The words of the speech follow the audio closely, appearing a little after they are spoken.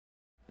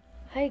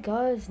Hey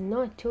guys,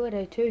 Night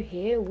 2802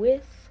 here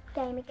with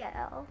Gamer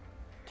Girl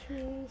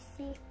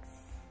 276.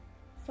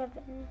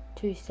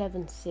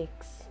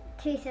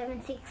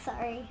 276,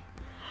 sorry.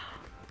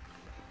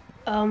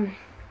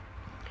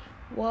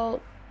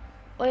 Well,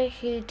 we're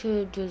here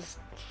to just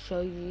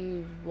show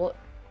you what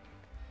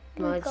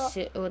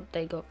what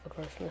they got for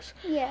Christmas.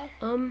 Yeah.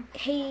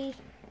 He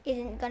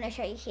isn't gonna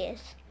show you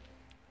his.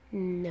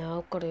 No,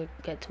 I've got to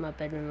get to my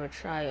bedroom,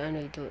 which I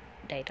only do it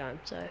daytime,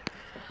 so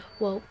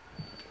well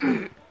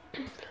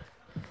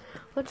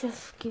I'll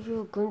just give you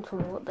a glimpse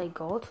on what they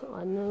got.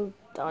 I know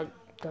I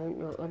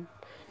know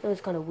it's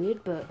kind of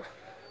weird, but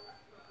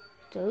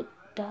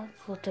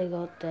that's what they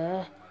got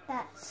there.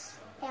 That's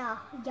our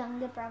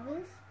younger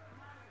brothers.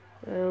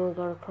 And we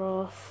got a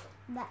cross.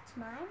 That's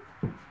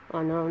mine.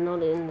 I know, I'm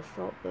not in the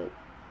shop, but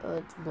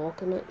it's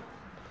blocking it.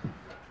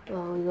 We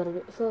got a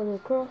bit further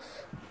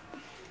across.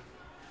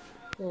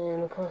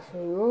 And across a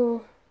bit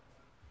more.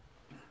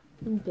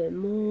 A bit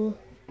more.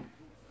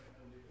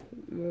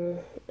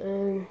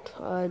 And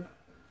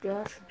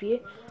that should be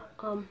it.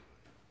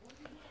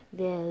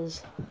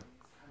 There's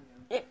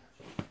the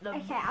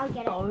Okay, I'll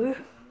get bow,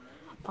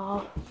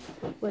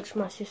 which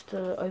my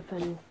sister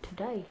opened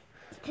today.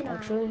 Tonight.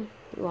 Actually,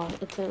 well,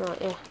 it's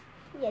tonight, yeah.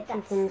 Yeah,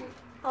 that's... Holy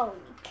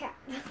crap.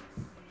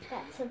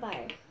 That's a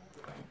bow.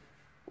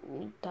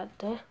 That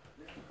there.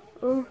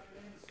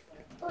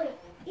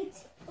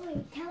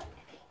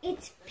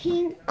 It's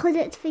pink because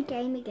it's for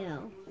Gamer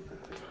Girl.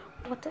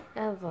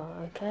 Whatever,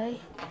 okay?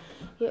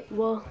 Yeah,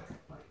 well...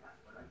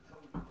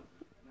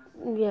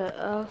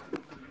 Yeah,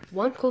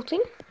 one cool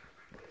thing.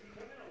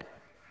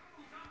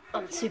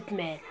 I'm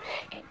Superman.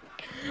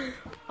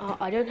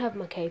 I don't have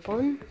my cape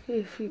on,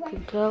 if you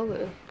can tell.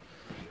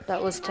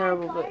 That was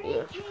terrible, but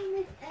yeah. It came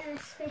with a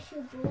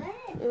special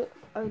bullet.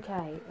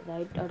 Okay,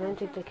 I don't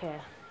think they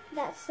care.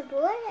 That's the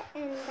bullet,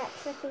 and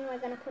that's the thing we're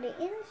going to put it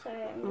in, so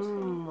I'm just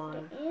going to put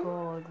it in.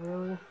 God,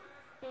 really?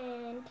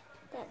 And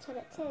that's what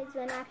it says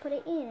when I put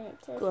it in. It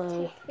says, Great.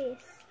 take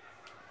this.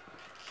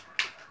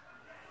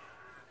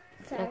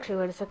 So, Actually,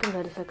 wait a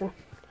second.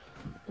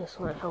 This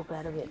might help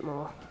out a bit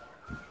more.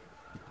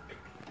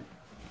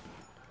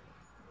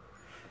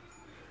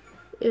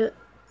 Yeah.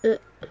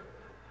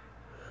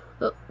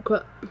 Oh,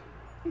 crap.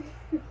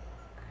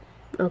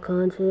 I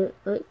can't see it.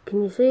 Wait,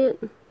 can you see it?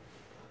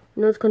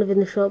 No, it's kind of in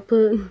the shop,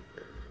 but...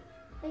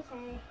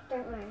 Okay,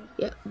 don't worry.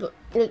 Yeah, but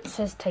it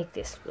says take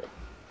this, but...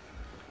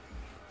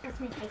 Let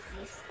me take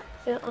this.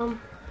 Yeah,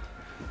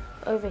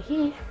 over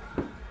here...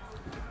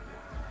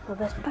 My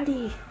best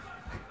buddy.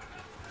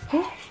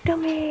 Yes,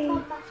 Tommy!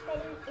 My best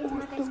buddy is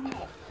my best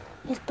pet.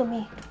 Yes,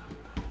 Tommy.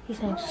 His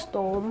name's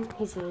Storm.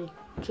 He's a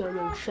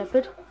German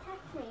Shepherd.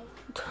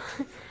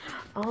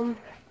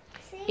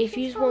 If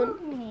you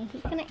want...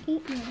 He's gonna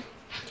eat me.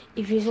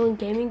 If you want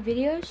gaming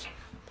videos...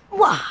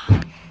 Wow!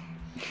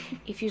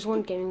 If you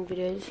want gaming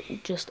videos,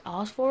 just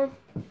ask for them.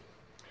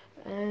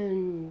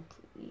 And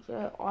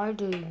yeah, I'll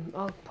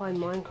play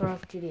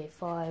Minecraft, GTA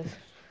 5.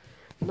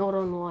 Not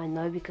online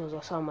though, because I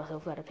signed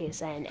myself out of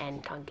PSA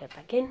and can't get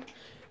back in,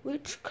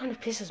 which kind of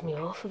pisses me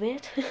off a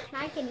bit. Can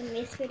I get in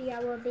this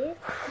video a bit?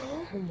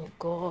 Oh my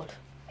god.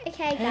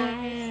 Okay,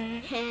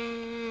 guys.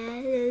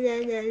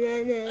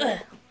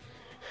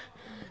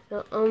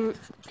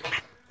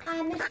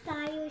 I'm a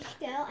stylish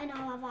girl and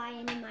I love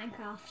iron in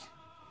Minecraft.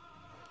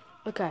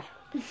 Okay.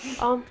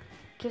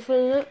 Just so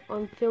you know,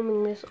 I'm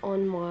filming this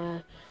on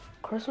my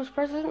Christmas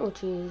present,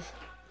 which is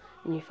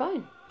a new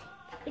phone.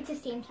 It's a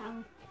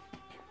Samsung.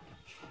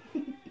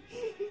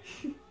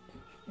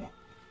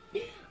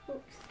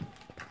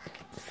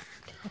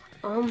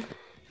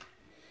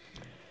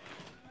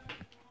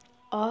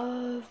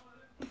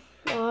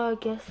 I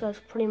guess that's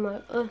pretty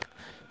much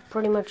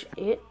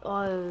it.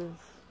 I've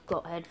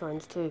got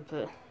headphones too,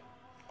 but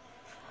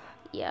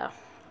yeah,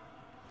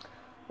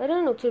 they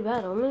don't look too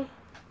bad on me.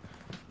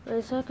 Wait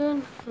a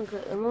second, I'll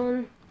get them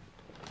on.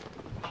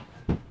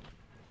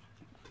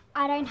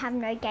 I don't have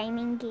no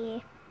gaming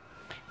gear.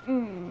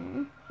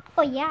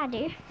 Oh yeah, I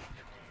do.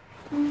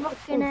 I'm not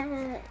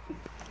gonna...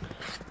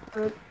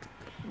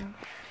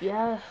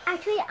 Yeah.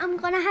 Actually, I'm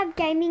gonna have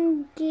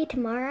gaming gear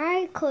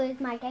tomorrow, because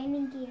my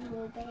gaming gear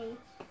will be...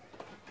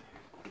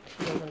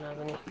 She doesn't have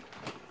any.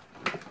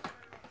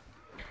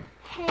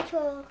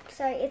 Hedgehog,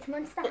 so it's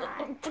Monster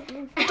High.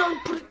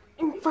 Don't put it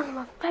in front of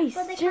my face.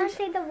 Well, they can't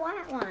see the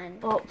white one.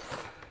 Oh.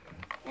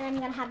 And I'm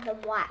gonna have the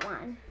white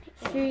one.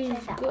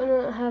 She's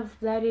gonna have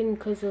that in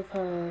because of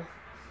her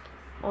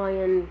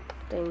iron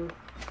thing.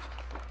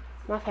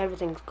 My favourite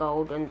thing's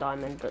gold and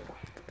diamond, but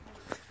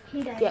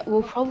yeah,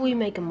 we'll probably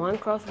make a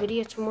Minecraft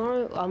video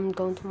tomorrow. I'm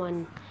going to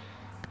my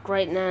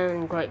Great Nan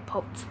and Great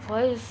Pop's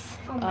place.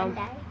 On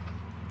Monday.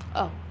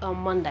 On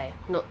Monday,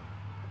 not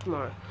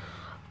tomorrow.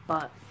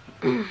 But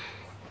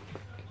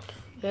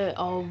yeah,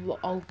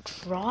 I'll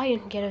try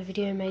and get a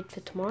video made for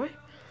tomorrow.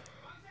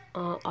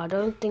 I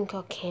don't think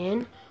I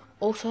can.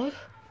 Also,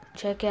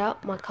 check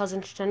out my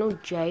cousin's channel,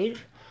 Jade,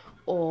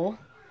 or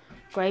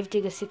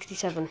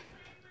Gravedigger67.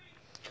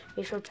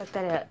 Be sure to check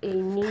that out.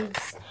 He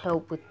needs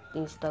help with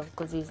these stuff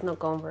because he's not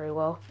going very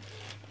well.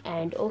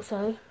 And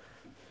also,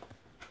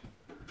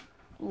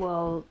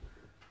 well,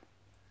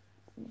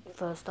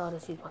 first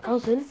artist is my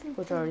cousin,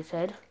 which I already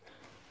said,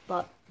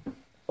 but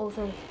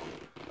also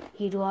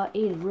he'd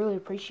really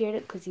appreciate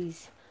it because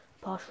he's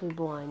partially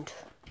blind.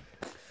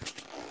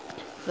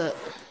 But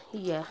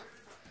yeah,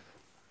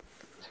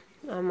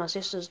 and my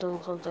sister's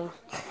doing something.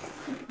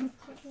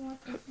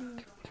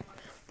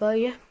 But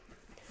yeah,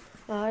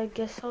 I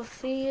guess I'll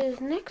see you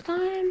next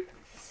time.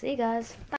 See you guys.